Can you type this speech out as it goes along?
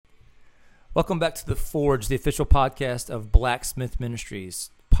Welcome back to The Forge, the official podcast of Blacksmith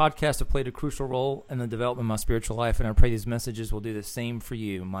Ministries. Podcasts have played a crucial role in the development of my spiritual life, and I pray these messages will do the same for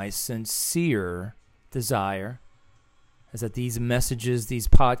you. My sincere desire is that these messages, these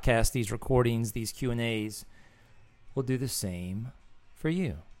podcasts, these recordings, these Q&As will do the same for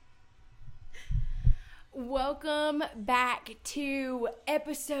you. Welcome back to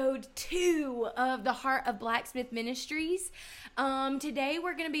episode 2 of the Heart of Blacksmith Ministries. Today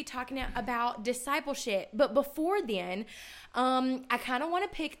we're going to be talking about discipleship. But before then, I kind of want to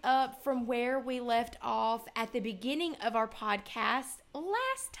pick up from where we left off at the beginning of our podcast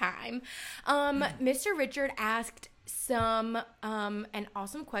last time. Mr. Richard asked an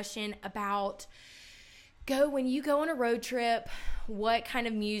awesome question about when you go on a road trip, what kind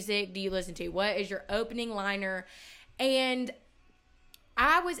of music do you listen to? What is your opening liner? And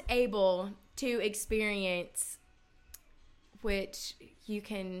I was able to experience, which you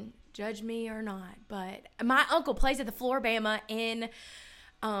can judge me or not, but my uncle plays at the Floribama in,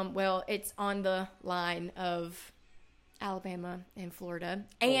 it's on the line of Alabama and Florida.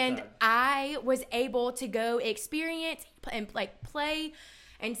 And I was able to go experience and play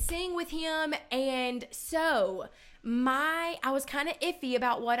and sing with him, and so I was kind of iffy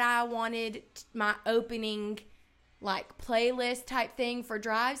about what I wanted my opening playlist type thing for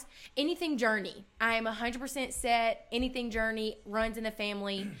drives. Anything Journey. I am 100% set. Anything Journey runs in the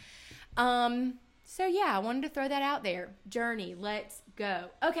family. So yeah, I wanted to throw that out there. Journey, let's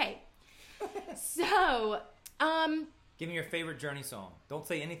go. Okay. So, Give me your favorite Journey song. Don't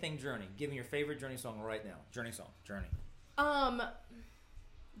say anything Journey. Give me your favorite Journey song right now. Journey song. Journey.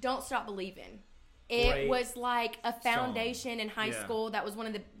 Don't Stop Believing. It was like a foundation in high school. That was one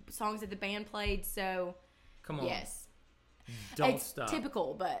of the songs that the band played. So, come on. Yes. Don't stop.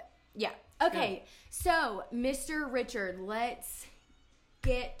 Typical, but yeah. Okay. So, Mr. Richard, let's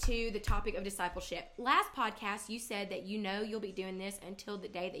get to the topic of discipleship. Last podcast, you said that you'll be doing this until the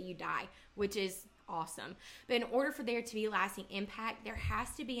day that you die, which is awesome. But in order for there to be lasting impact, there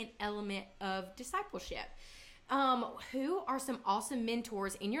has to be an element of discipleship. Who are some awesome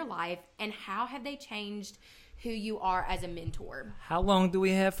mentors in your life, and how have they changed who you are as a mentor? How long do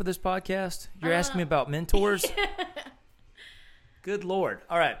we have for this podcast? You're asking me about mentors? Good Lord.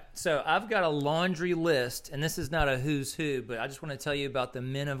 All right. So I've got a laundry list, and this is not a who's who, but I just want to tell you about the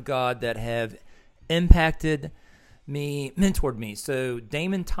men of God that have impacted me, mentored me. So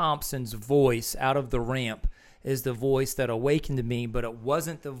Damon Thompson's voice out of the ramp is the voice that awakened me, but it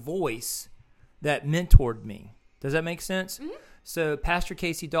wasn't the voice that mentored me. Does that make sense? Mm-hmm. So Pastor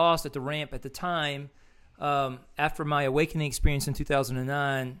Casey Doss at the ramp at the time, after my awakening experience in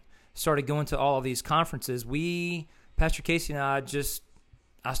 2009, started going to all of these conferences. Pastor Casey and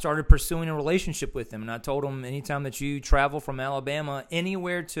I started pursuing a relationship with him. And I told him, anytime that you travel from Alabama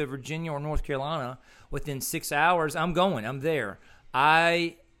anywhere to Virginia or North Carolina, within 6 hours, I'm going. I'm there.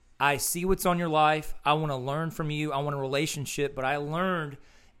 I see what's on your life. I want to learn from you. I want a relationship. But I learned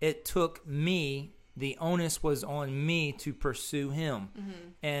it took me, the onus was on me to pursue him. Mm-hmm.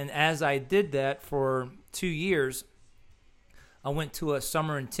 And as I did that for 2 years, I went to a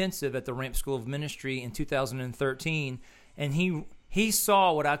summer intensive at the Ramp School of Ministry in 2013, and he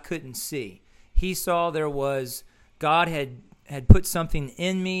saw what I couldn't see. He saw God had put something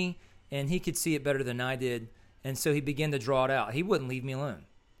in me, and he could see it better than I did, and so he began to draw it out. He wouldn't leave me alone.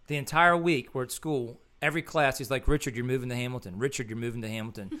 The entire week we're at school, every class, he's like, Richard, you're moving to Hamilton. Richard, you're moving to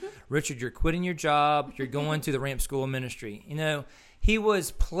Hamilton. Richard, you're quitting your job. You're going to the Ramp School of Ministry. He was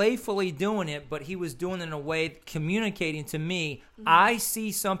playfully doing it, but he was doing it in a way communicating to me, I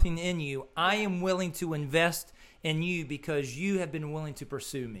see something in you. I am willing to invest in you because you have been willing to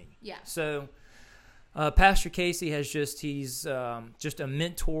pursue me. Yeah. So Pastor Casey he's just a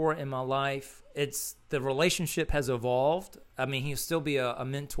mentor in my life. The relationship has evolved. I mean, he'll still be a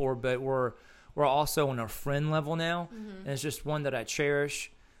mentor, but we're also on a friend level now, and it's just one that I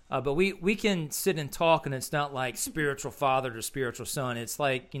cherish. But we can sit and talk, and it's not like spiritual father to spiritual son. It's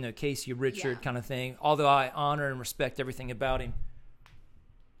like, Casey Richard kind of thing, although I honor and respect everything about him.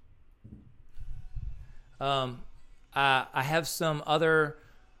 I have some other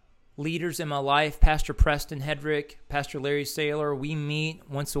leaders in my life, Pastor Preston Hedrick, Pastor Larry Saylor. We meet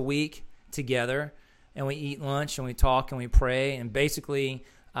once a week together, and we eat lunch, and we talk, and we pray, and basically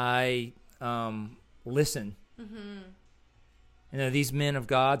I listen. Mm-hmm. These men of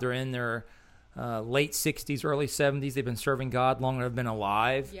God, they're in their late 60s, early 70s. They've been serving God longer than I've been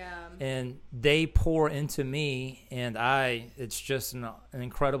alive. Yeah. And they pour into me, and it's just an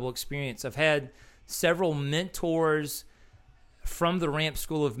incredible experience. I've had several mentors from the Ramp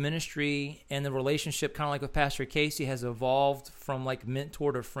School of Ministry, and the relationship, kind of like with Pastor Casey, has evolved from like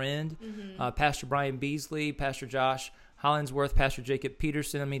mentor to friend. Pastor Brian Beasley, Pastor Josh Hollingsworth, Pastor Jacob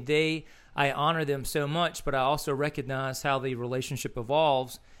Peterson. I mean, I honor them so much, but I also recognize how the relationship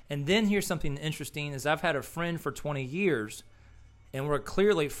evolves. And then here's something interesting is I've had a friend for 20 years, and we're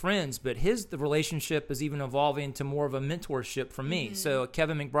clearly friends, but the relationship is even evolving to more of a mentorship for me. So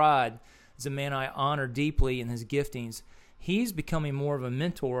Kevin McBride is a man I honor deeply in his giftings. He's becoming more of a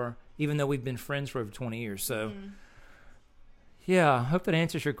mentor, even though we've been friends for over 20 years. So, yeah, I hope that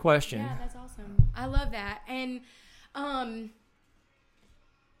answers your question. Yeah, that's awesome. I love that. And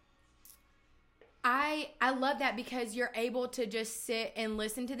I love that because you're able to just sit and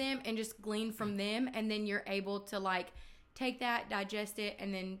listen to them and just glean from them, and then you're able to like take that, digest it,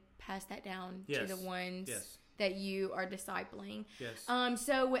 and then pass that down to the ones that you are discipling.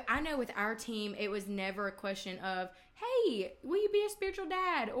 So I know with our team, it was never a question of, hey, will you be a spiritual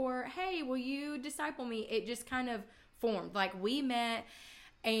dad? Or, hey, will you disciple me? It just kind of formed. Like, we met,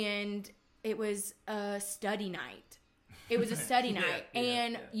 and it was a study night. It was a study night.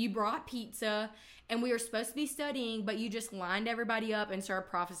 You brought pizza, and we were supposed to be studying, but you just lined everybody up and started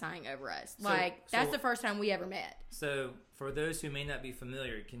prophesying over us. That's the first time we ever met. So, for those who may not be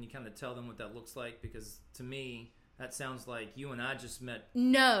familiar, can you kind of tell them what that looks like? Because to me, that sounds like you and I just met.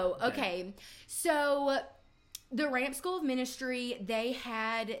 No. Okay. So, the Ramp School of Ministry, they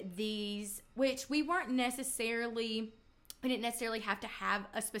had these, which we didn't necessarily have to have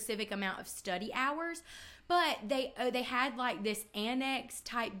a specific amount of study hours, but they had like this annex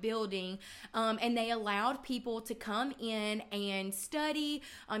type building, and they allowed people to come in and study.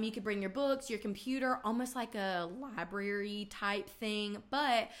 You could bring your books, your computer, almost like a library type thing,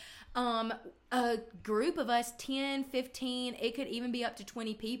 but a group of us, 10, 15, it could even be up to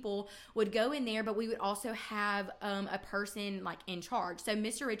 20 people would go in there, but we would also have a person like in charge. So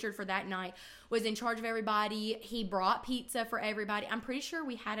Mr. Richard for that night was in charge of everybody. He brought pizza for everybody. I'm pretty sure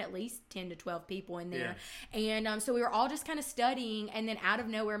we had at least 10 to 12 people in there. And so we were all just kind of studying, and then out of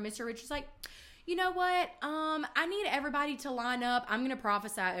nowhere, Mr. Richard's like, you know what? I need everybody to line up. I'm going to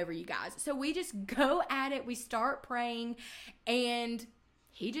prophesy over you guys. So we just go at it. We start praying, and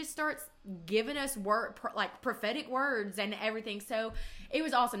he just starts giving us prophetic words and everything. So it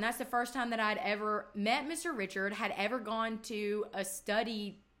was awesome. That's the first time that I'd ever met Mr. Richard, had ever gone to a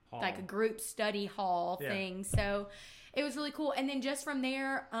study hall, like a group study hall thing. So it was really cool. And then just from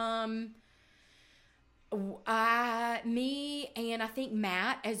there, me and I think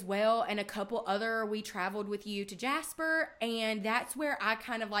Matt as well, and a couple other, we traveled with you to Jasper, and that's where I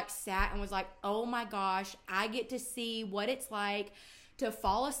kind of like sat and was like, oh my gosh, I get to see what it's like to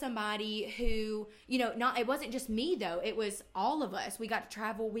follow somebody who, it wasn't just me though, it was all of us. We got to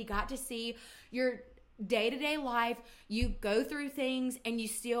travel, we got to see your day-to-day life. You go through things and you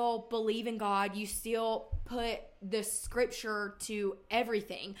still believe in God, you still put the scripture to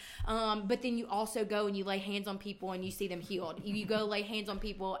everything, but then you also go and you lay hands on people and you see them healed. You go lay hands on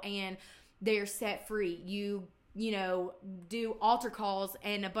people and they're set free. You do altar calls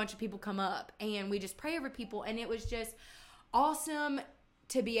and a bunch of people come up and we just pray over people, and it was just awesome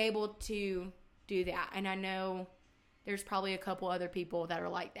to be able to do that. And I know there's probably a couple other people that are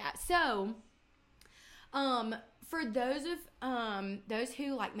like that. So for those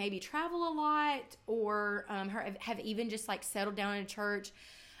who like maybe travel a lot or have even just like settled down in a church,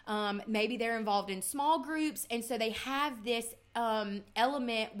 maybe they're involved in small groups, and so they have this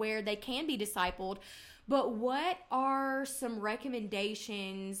element where they can be discipled. But what are some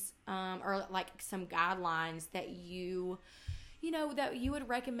recommendations or like some guidelines that you would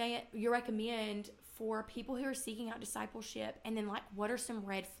recommend for people who are seeking out discipleship? And then like, what are some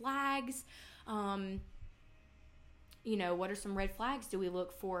red flags? What are some red flags do we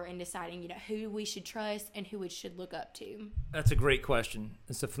look for in deciding, who we should trust and who we should look up to? That's a great question.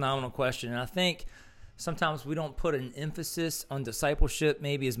 It's a phenomenal question. And I think sometimes we don't put an emphasis on discipleship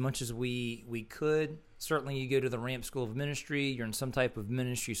maybe as much as we could. Certainly you go to the Ramp School of Ministry, you're in some type of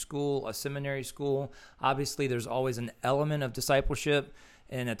ministry school, a seminary school. Obviously there's always an element of discipleship,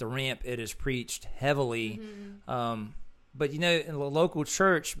 and at the Ramp it is preached heavily. Mm-hmm. But in the local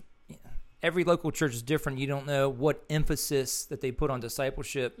church, every local church is different. You don't know what emphasis that they put on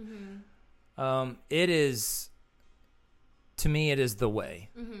discipleship. Mm-hmm. To me, it is the way.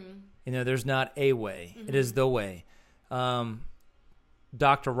 Mm-hmm. There's not a way. Mm-hmm. It is the way.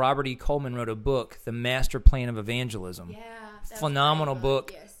 Dr. Robert E. Coleman wrote a book, The Master Plan of Evangelism. Yeah. Phenomenal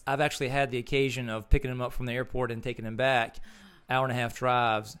book. Yes. I've actually had the occasion of picking him up from the airport and taking him back, hour and a half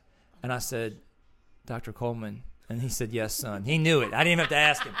drives. And I said, Dr. Coleman. And he said, yes, son. He knew it. I didn't even have to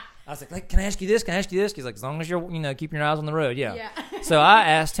ask him. I was like, can I ask you this? Can I ask you this? He's like, as long as you're, keeping your eyes on the road. Yeah. So I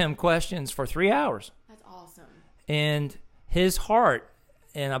asked him questions for 3 hours. That's awesome. And his heart,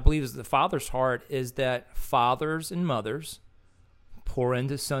 and I believe it's the father's heart, is that fathers and mothers pour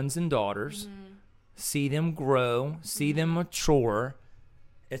into sons and daughters, see them grow, see them mature.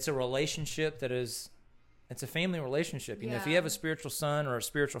 It's a relationship it's a family relationship. If you have a spiritual son or a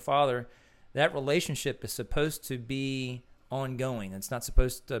spiritual father, that relationship is supposed to be ongoing. It's not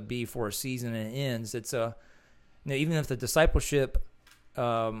supposed to be for a season and it ends. It's even if the discipleship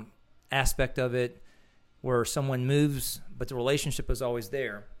aspect of it, where someone moves, but the relationship is always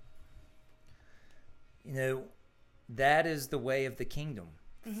there. That is the way of the kingdom.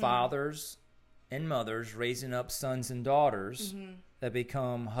 Fathers and mothers raising up sons and daughters that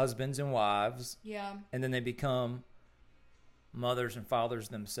become husbands and wives. Yeah. And then they become mothers and fathers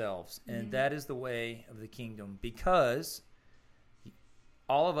themselves. And that is the way of the kingdom, because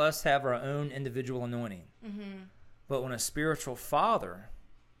all of us have our own individual anointing. But when a spiritual father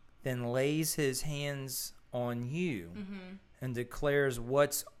then lays his hands on you and declares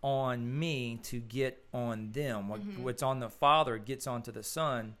what's on me to get on them, what's on the father gets onto the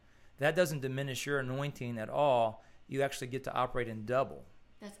son, that doesn't diminish your anointing at all. You actually get to operate in double.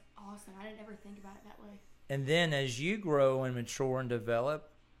 That's awesome. I didn't ever think about it that way. And then as you grow and mature and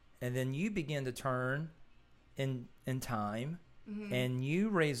develop, and then you begin to turn in time, and you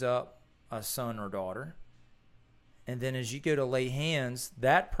raise up a son or daughter, and then as you go to lay hands,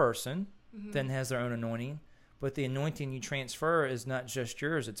 that person then has their own anointing, but the anointing you transfer is not just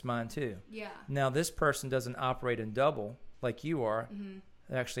yours, it's mine too. Yeah. Now this person doesn't operate in double like you are.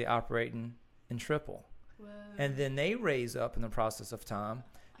 They're actually operating in triple. Whoa. And then they raise up in the process of time,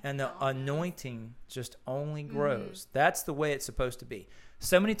 and the anointing just only grows. That's the way it's supposed to be.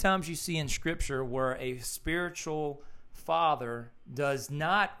 So many times you see in Scripture where a spiritual father does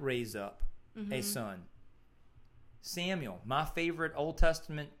not raise up a son. Samuel, my favorite Old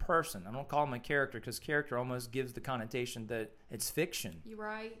Testament person. I don't call him a character because character almost gives the connotation that it's fiction. You're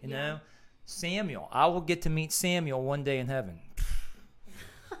right. You know? Samuel. I will get to meet Samuel one day in heaven.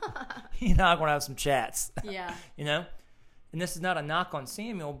 I'm going to have some chats. Yeah. And this is not a knock on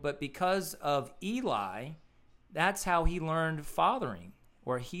Samuel, but because of Eli, that's how he learned fathering,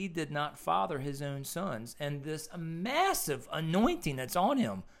 where he did not father his own sons. And this massive anointing that's on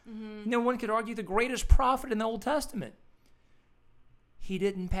him. One could argue the greatest prophet in the Old Testament. He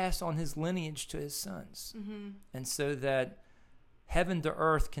didn't pass on his lineage to his sons. And so that heaven to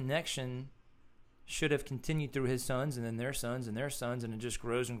earth connection should have continued through his sons and then their sons and their sons, and it just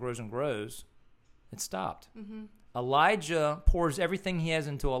grows and grows and grows. It stopped. Elijah pours everything he has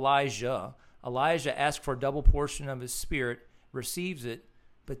into Elijah. Elijah asks for a double portion of his spirit, receives it,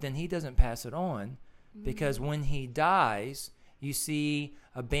 but then he doesn't pass it on because when he dies, you see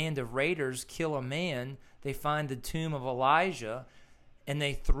a band of raiders kill a man. They find the tomb of Elijah, and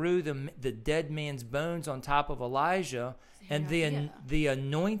they threw the dead man's bones on top of Elijah, and the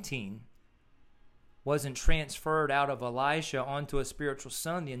anointing wasn't transferred out of Elisha onto a spiritual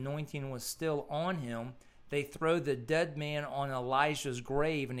son. The anointing was still on him. They throw the dead man on Elijah's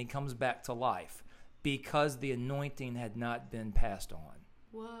grave, and he comes back to life because the anointing had not been passed on.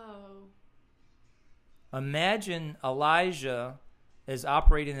 Whoa. Imagine Elijah is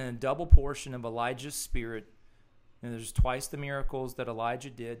operating in a double portion of Elijah's spirit. And there's twice the miracles that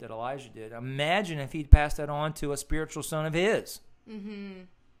Elijah did. Imagine if he'd passed that on to a spiritual son of his.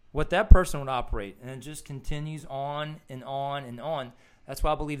 What that person would operate. And it just continues on and on and on. That's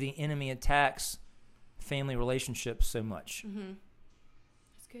why I believe the enemy attacks family relationships so much.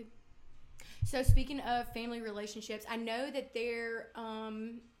 That's good. So speaking of family relationships, I know that there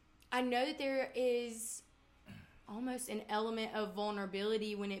is almost an element of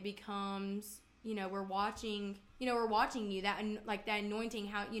vulnerability when it becomes, we're watching you, that anointing,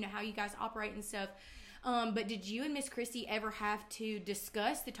 how you guys operate and stuff. But did you and Miss Christy ever have to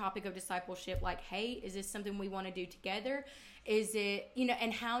discuss the topic of discipleship? Like, hey, is this something we want to do together? Is it,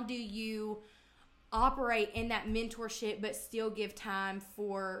 and how do you operate in that mentorship but still give time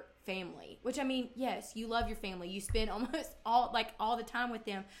for family? Which, I mean, yes, you love your family. You spend almost all the time with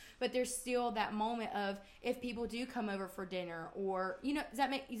them, but there's still that moment of if people do come over for dinner or, does that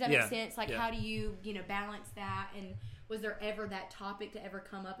make sense? How do you, balance that? And was there ever that topic to ever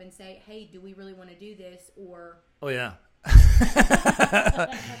come up and say, hey, do we really want to do this? Or oh yeah.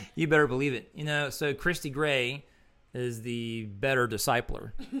 You better believe it. So Christy Gray is the better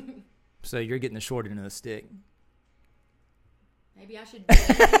discipler. So you're getting the short end of the stick. Maybe I should.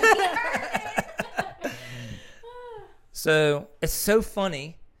 So it's so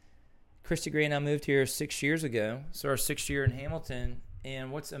funny. Christy Gray and I moved here 6 years ago. So our 6th year in Hamilton,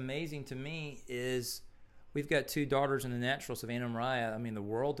 And what's amazing to me is we've got 2 daughters in the natural, Savannah and Mariah. I mean, the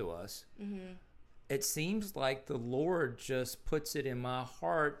world to us. Mm-hmm. It seems like the Lord just puts it in my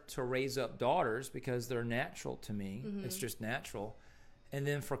heart to raise up daughters because they're natural to me. Mm-hmm. It's just natural. And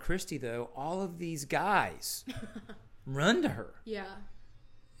then for Christy, though, all of these guys run to her. Yeah.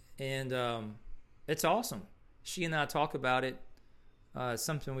 And it's awesome. She and I talk about it. It's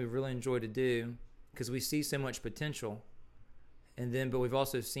something we really enjoy to do because we see so much potential. But we've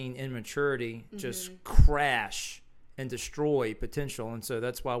also seen immaturity just crash and destroy potential. And so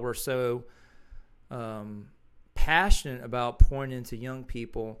that's why we're so passionate about pouring into young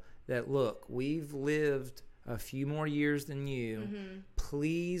people that, look, we've lived a few more years than you. Mm-hmm.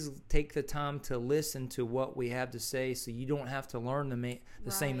 Please take the time to listen to what we have to say so you don't have to learn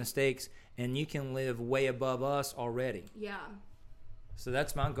the same mistakes, and you can live way above us already. Yeah. So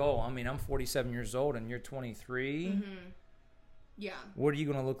that's my goal. I mean, I'm 47 years old and you're 23. Mm-hmm. Yeah. What are you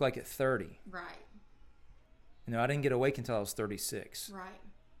going to look like at 30? Right. I didn't get awake until I was 36. Right.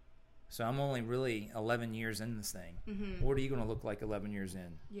 So I'm only really 11 years in this thing. Mm-hmm. What are you going to look like 11 years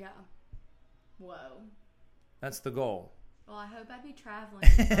in? Yeah. Whoa. That's the goal. Well, I hope I be traveling.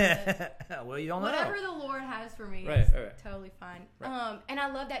 Well, you don't know. Whatever the Lord has for me is totally fine. Right. And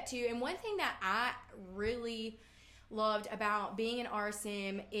I love that too. And one thing that I really loved about being in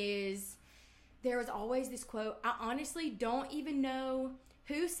RSM is there was always this quote. I honestly don't even know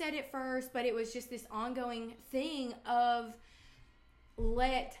who said it first, but it was just this ongoing thing of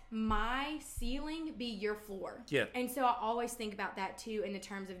let my ceiling be your floor. Yeah. And so I always think about that too in the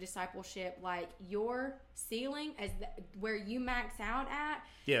terms of discipleship, like your ceiling as where you max out at.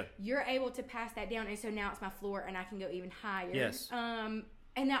 Yeah. You're able to pass that down, and so now it's my floor, and I can go even higher. Yes. And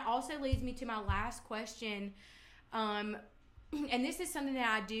that also leads me to my last question. And this is something that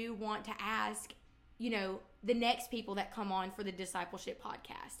I do want to ask, the next people that come on for the discipleship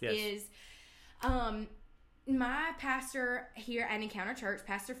podcast. Yes. Is my pastor here at Encounter Church,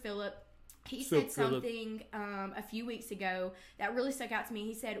 Pastor Philip, he said something a few weeks ago that really stuck out to me.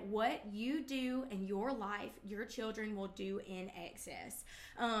 He said, what you do in your life, your children will do in excess.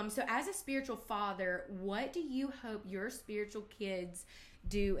 So as a spiritual father, what do you hope your spiritual kids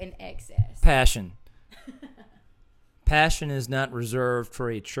do in excess? Passion. Passion is not reserved for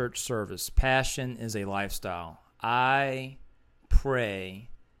a church service. Passion is a lifestyle. I pray.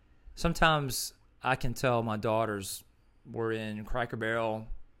 Sometimes I can tell my daughters we're in Cracker Barrel.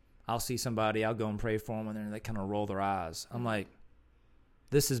 I'll see somebody, I'll go and pray for them, and then they kind of roll their eyes. I'm like,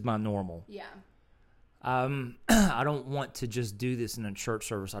 this is my normal. Yeah. I don't want to just do this in a church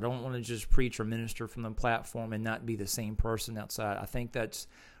service. I don't want to just preach or minister from the platform and not be the same person outside. I think that's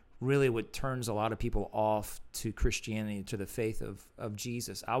really what turns a lot of people off to Christianity, to the faith of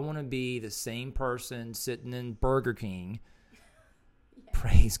Jesus. I want to be the same person sitting in Burger King,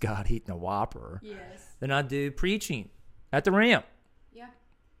 praise God, eating a Whopper, than I do preaching at the Ramp. Yeah.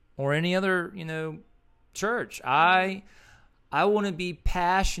 Or any other, church. I want to be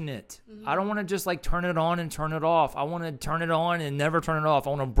passionate. Mm-hmm. I don't want to just like turn it on and turn it off. I want to turn it on and never turn it off. I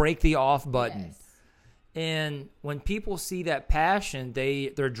want to break the off button. Yes. And when people see that passion,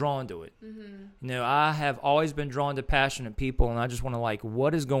 they're drawn to it. Mm-hmm. I have always been drawn to passionate people, and I just want to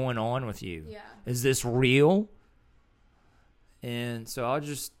what is going on with you? Yeah. Is this real? And so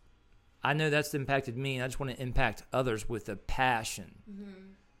I know that's impacted me, and I just want to impact others with a passion. Mm-hmm.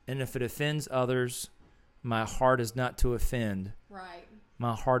 And if it offends others, my heart is not to offend. Right.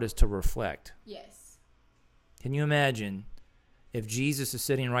 My heart is to reflect. Yes. Can you imagine if Jesus is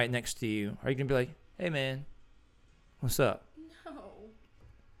sitting right next to you? Are you going to be like, hey, man, what's up? No.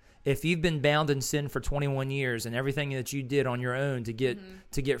 If you've been bound in sin for 21 years and everything that you did on your own to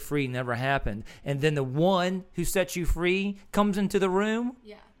get free never happened, and then the one who set you free comes into the room,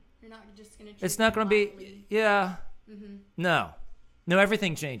 yeah, you're not just going to. It's not going to be. Yeah. Mm-hmm. No,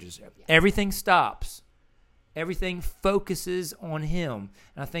 everything changes. Yeah. Everything stops. Everything focuses on Him,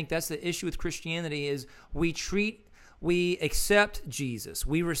 and I think that's the issue with Christianity: is we accept Jesus,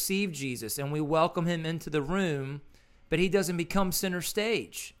 we receive Jesus, and we welcome Him into the room, but He doesn't become center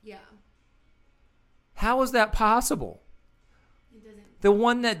stage. Yeah. How is that possible? It doesn't. The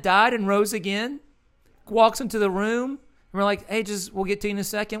one that died and rose again walks into the room, and we're like, hey, we'll get to you in a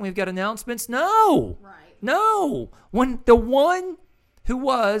second. We've got announcements. No. Right. No. When the one who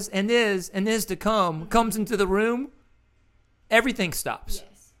was and is to come comes into the room, everything stops.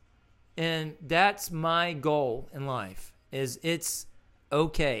 Yes. And that's my goal in life, is it's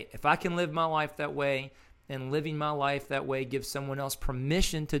okay. If I can live my life that way, and living my life that way gives someone else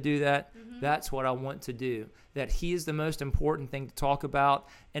permission to do that, that's what I want to do. That He is the most important thing to talk about,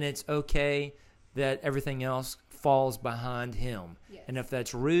 and it's okay that everything else falls behind him. Yes. And if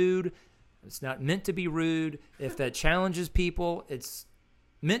that's rude, it's not meant to be rude. If that challenges people, it's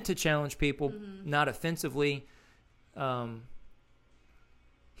meant to challenge people, not offensively.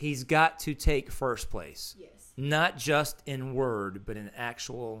 He's got to take first place. Yes. Not just in word, but in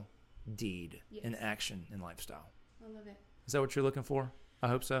actual deed, Yes. in action, in lifestyle. I love it. Is that what you're looking for? I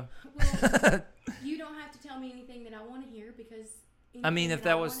hope so. Well, you don't have to tell me anything that I want to hear because. I mean, if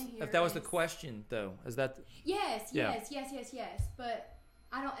that was is, the question, though, is that? Yes, Yeah. yes. But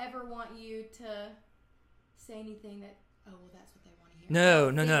I don't ever want you to say anything that. Oh, well, that's what they want to hear. No,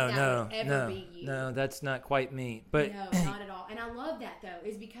 I don't think that would ever no, be you. no. That's not quite me. But no, not at all. And I love that though,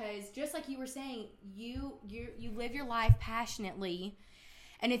 is because just like you were saying, you live your life passionately,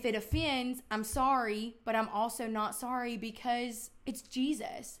 and if it offends, I'm sorry, but I'm also not sorry because it's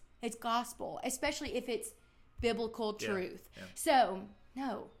Jesus, it's gospel, especially if it's biblical truth. Yeah. So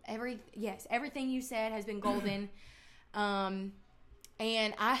no, everything you said has been golden, and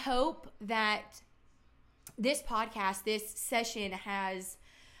I hope that this podcast, this session has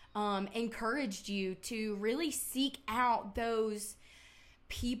encouraged you to really seek out those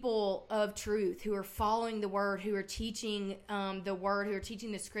people of truth who are following the word, who are teaching the word, who are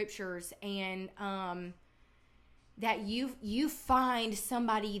teaching the scriptures, and that you find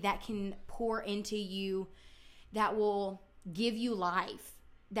somebody that can pour into you, that will give you life,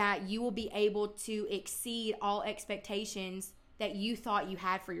 that you will be able to exceed all expectations that you thought you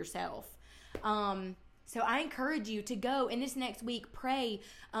had for yourself. So I encourage you to go in this next week, pray,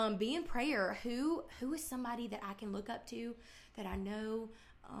 be in prayer. Who is somebody that I can look up to, that I know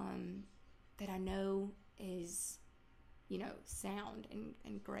is, sound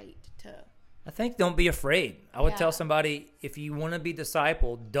and great to. I think don't be afraid. I would Yeah. tell somebody, if you want to be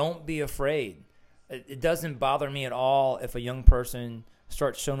discipled, don't be afraid. It doesn't bother me at all if a young person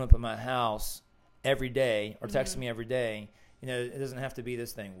starts showing up at my house every day or texting me every day. It doesn't have to be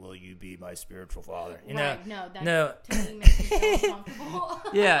this thing, will you be my spiritual father? Right, no, that no. to me makes me so uncomfortable.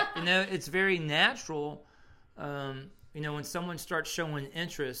 Yeah, it's very natural. When someone starts showing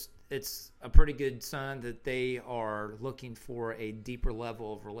interest, it's a pretty good sign that they are looking for a deeper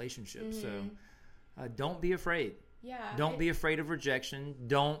level of relationship. So don't be afraid. Yeah. Don't be afraid of rejection.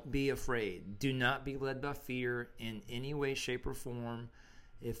 Don't be afraid. Do not be led by fear in any way, shape, or form.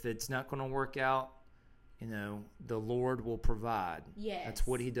 If it's not going to work out, the Lord will provide. Yes. That's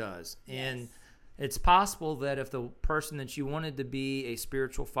what he does. Yes. And it's possible that if the person that you wanted to be a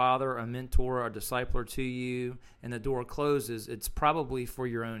spiritual father, a mentor, a discipler to you, and the door closes, it's probably for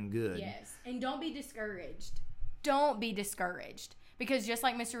your own good. Yes. And don't be discouraged. Don't be discouraged. Because just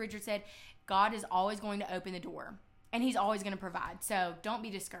like Mr. Richard said, God is always going to open the door. And he's always going to provide. So don't be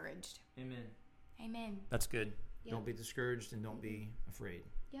discouraged. Amen. That's good. Yep. Don't be discouraged and don't be afraid.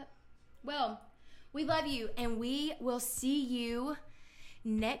 Yep. Well, we love you, and we will see you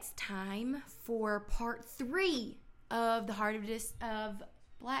next time for part 3 of the Heart of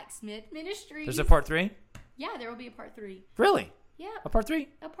Blacksmith Ministries. There's a part 3? Yeah, there will be a part 3. Really? Yep. A part 3?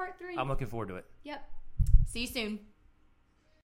 A part 3. I'm looking forward to it. Yep. See you soon.